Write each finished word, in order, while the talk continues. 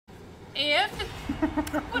And?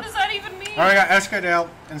 What does that even mean? Alright, I got SKDale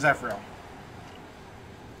and Zephyrel.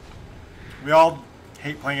 We all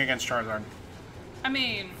hate playing against Charizard. I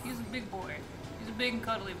mean, he's a big boy. He's a big and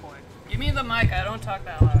cuddly boy. Give me the mic, I don't talk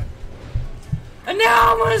that loud. And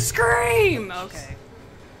now I'm gonna scream! Okay.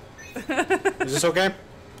 Is this okay?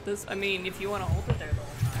 I mean, if you want to hold it there the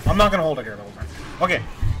whole time. I'm not gonna hold it here the whole time. Okay.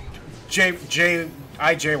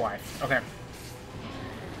 IJY. Okay.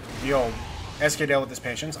 Yo, SKDale with this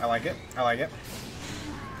patience. I like it. I like it.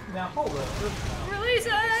 Now hold it. Release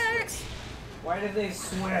X! Why did they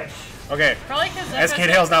switch? Okay. Probably because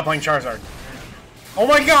SKDale's not playing Charizard. Oh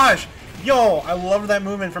my gosh! Yo, I love that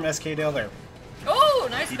movement from SKDale there. Oh,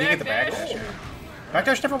 nice You did get the backdash. backdash. Yeah.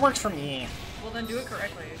 Backdash never works for me. Well, then do it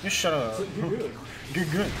correctly. Just shut up. Good.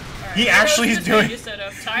 Good. Right, He actually is doing. You set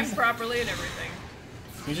up timed properly and everything.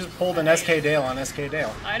 He just pulled an SKDale on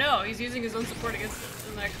SKDale. I know he's using his own support against it.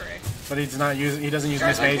 Isn't that correct? But he's not using. He doesn't use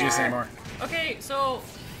Miss Magius anymore. Okay, so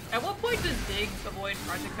at what point does Dig avoid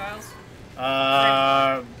projectiles?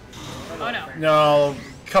 Oh no. No,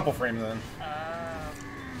 couple frames then.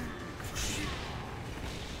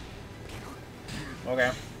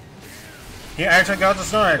 Okay. He actually got the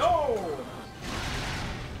snark. No!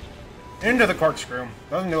 Into the corkscrew.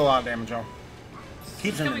 Doesn't do a lot of damage though.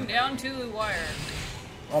 Keeps him Coming down to the wire.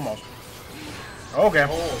 almost. Okay.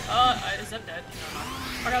 Is that dead? No, no.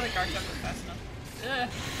 I got the Garchomp was fast enough.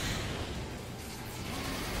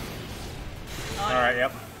 Alright,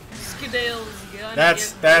 yep. SKDale's gonna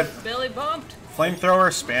That belly bumped. flamethrower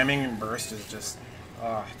spamming and burst is just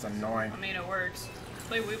it's annoying. I mean, it works.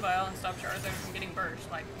 Play Weavile and stop Charizard from getting burst.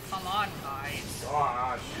 Like, come on, guys.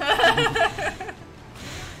 Gosh.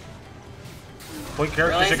 Play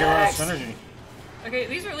characters that get rid of synergy. Okay,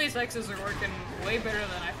 these release X's are working way better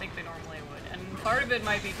than I think they normally would. And part of it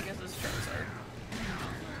might be because it's Charizard.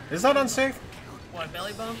 Is that unsafe? What,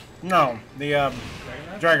 belly bump? No, the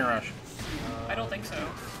Dragon Rush. I don't think so.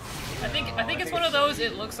 I think it's one of those,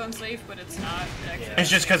 it looks unsafe, but it's not. It's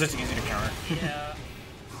just because it's easy to counter. Yeah.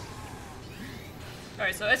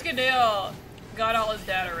 Alright, so SKDale got all his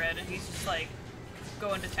data read, and he's just like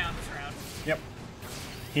going to town this round. Yep.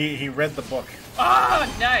 He read the book.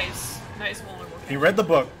 Ah, nice. Nice vulnerable. He read the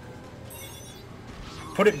book,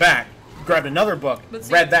 put it back, grabbed another book, But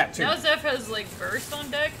see, read that too. Now Zeph has like burst on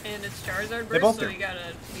deck, and it's Charizard burst, both so do. you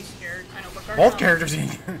gotta be scared. I know, but Garchomp, Both characters.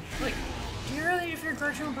 Like, do you really fear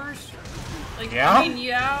Garchomp burst? Like, Yeah? I mean,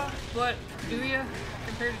 yeah, but do you?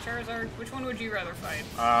 Compared to Charizard, which one would you rather fight?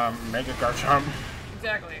 Mega Garchomp.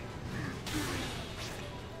 Exactly.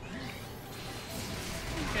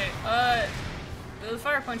 Okay, the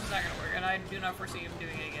Fire Punch is not gonna work, and I do not foresee him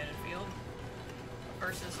doing it again in field.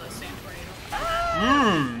 Versus a Sand Tornado.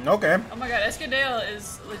 Ah! Okay. Oh my god, SKDale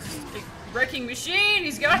is just a wrecking machine!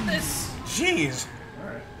 He's got this! Jeez.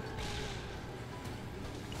 Alright.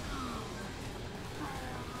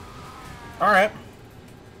 Alright.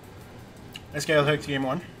 SKDale took game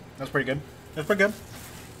 1. That's pretty good. That's pretty good.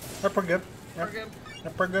 That's pretty good. We're Yep. good.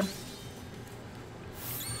 That's pretty good.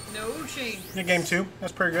 No change. Yeah, game 2.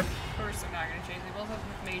 That's pretty good. Of course they're not gonna change. They both have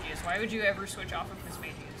Mismagius. Why would you ever switch off of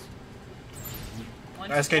Mismagius?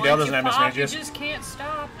 SKDale doesn't have Mismagius. You Mismagius. just can't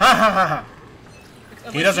stop. Ha ha ha ha.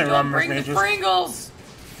 Unless He doesn't you run don't bring the Mismagius. Pringles!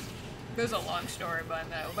 There's a long story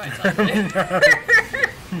behind that. We'll it.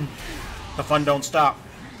 The fun don't stop.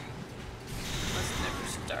 Unless it never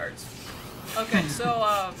starts. Okay,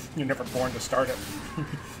 so, You're never born to start it.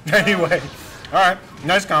 Anyway. Alright.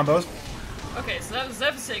 Nice combos. okay, so that was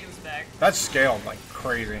Zeph taking us back. That's scaled like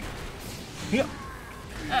crazy. He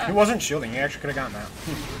wasn't shielding. He actually could have gotten that.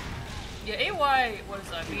 Yeah, AY was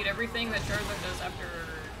beat everything that Charizard does after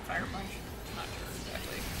Fire Punch. Not sure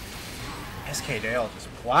exactly. SKDale just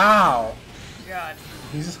wow. God.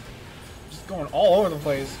 He's just going all over the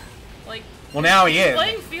place. Like, Well, now he he's is.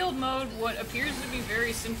 playing field mode, what appears to be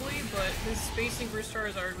very simply, but his spacing for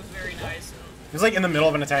Charizard was very nice. He's like in the middle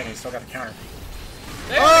of an attack and he's still got the counter.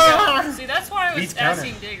 There we Ah! go. See, that's why I was Beats counter.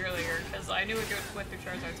 asking Dig earlier, because I knew it went through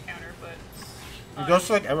Charizard's counter, but He goes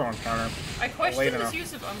to like everyone's counter. I Late questioned his enough.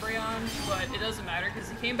 use of Umbreon, but it doesn't matter, because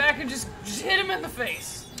he came back and just hit him in the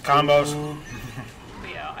face. Combos. But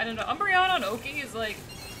yeah, I don't know. Umbreon on Oki is like,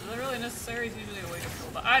 is that really necessary? It's usually a wake-up tool,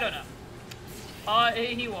 but I don't know.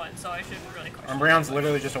 He won, so I shouldn't really question Umbreon's it.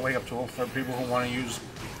 literally just a wake up tool for people who want to use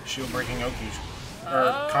shield breaking Okies.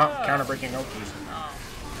 Or counter breaking Okies.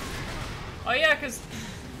 Oh yeah, because...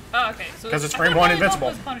 Oh, okay. So 'Cause it's I frame thought one Belly Bump invincible.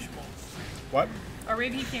 was punishable. What? Or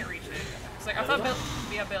maybe he can't reach it. It's like, I thought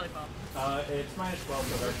Belly Bump. It's minus 12,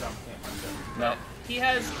 so their jump can't punch it. No. But he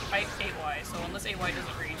has 8Y, so unless 8Y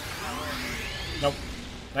doesn't reach, Nope.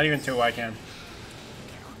 Not even 2 I can.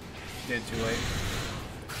 Did too late.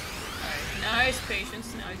 Nice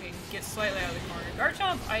patience. Now he can get slightly out of the corner.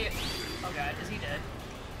 Garchomp, oh god, is he dead?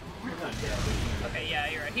 Okay, yeah,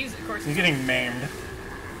 you're right. He's, of course... He's getting maimed.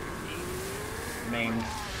 Maimed.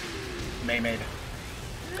 Maimed.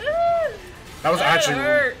 That was actually...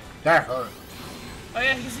 hurt. That hurt. Oh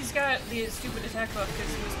yeah, because he's got the stupid attack buff,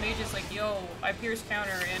 because his mage is like, yo, I pierce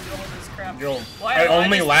counter and do all this crap. Yo, Why I do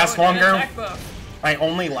only just last throw an longer. attack buff?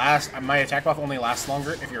 My attack buff only lasts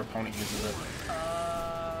longer if your opponent uses it.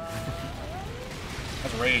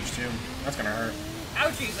 That's rage too. That's gonna hurt.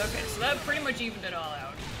 Ouchies, okay, so that pretty much evened it all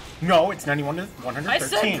out. No, it's 91 to 113. I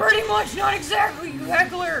said pretty much, not exactly, you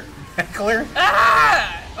heckler! Heckler?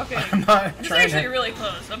 Ah! Okay. I'm not This is trying actually to... really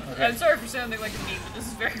close. I'm sorry for sounding like a meme, but this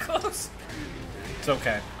is very close. It's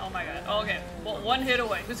okay. Oh my god. Okay. Well, one hit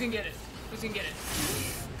away. Who's gonna get it? Who's gonna get it?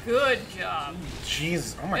 Good job.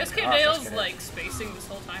 Jeez. Oh my god. SKDale's like spacing this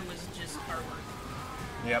whole time was just artwork.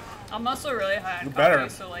 Yep. I'm also really high on You coffee, better.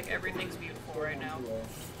 so like everything's beautiful right now.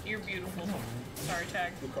 You're beautiful. Sorry,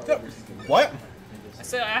 tag. What? I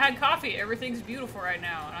said I had coffee. Everything's beautiful right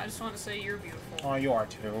now, and I just want to say you're beautiful. Oh, you are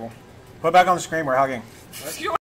too. Put it back on the screen. We're hugging. You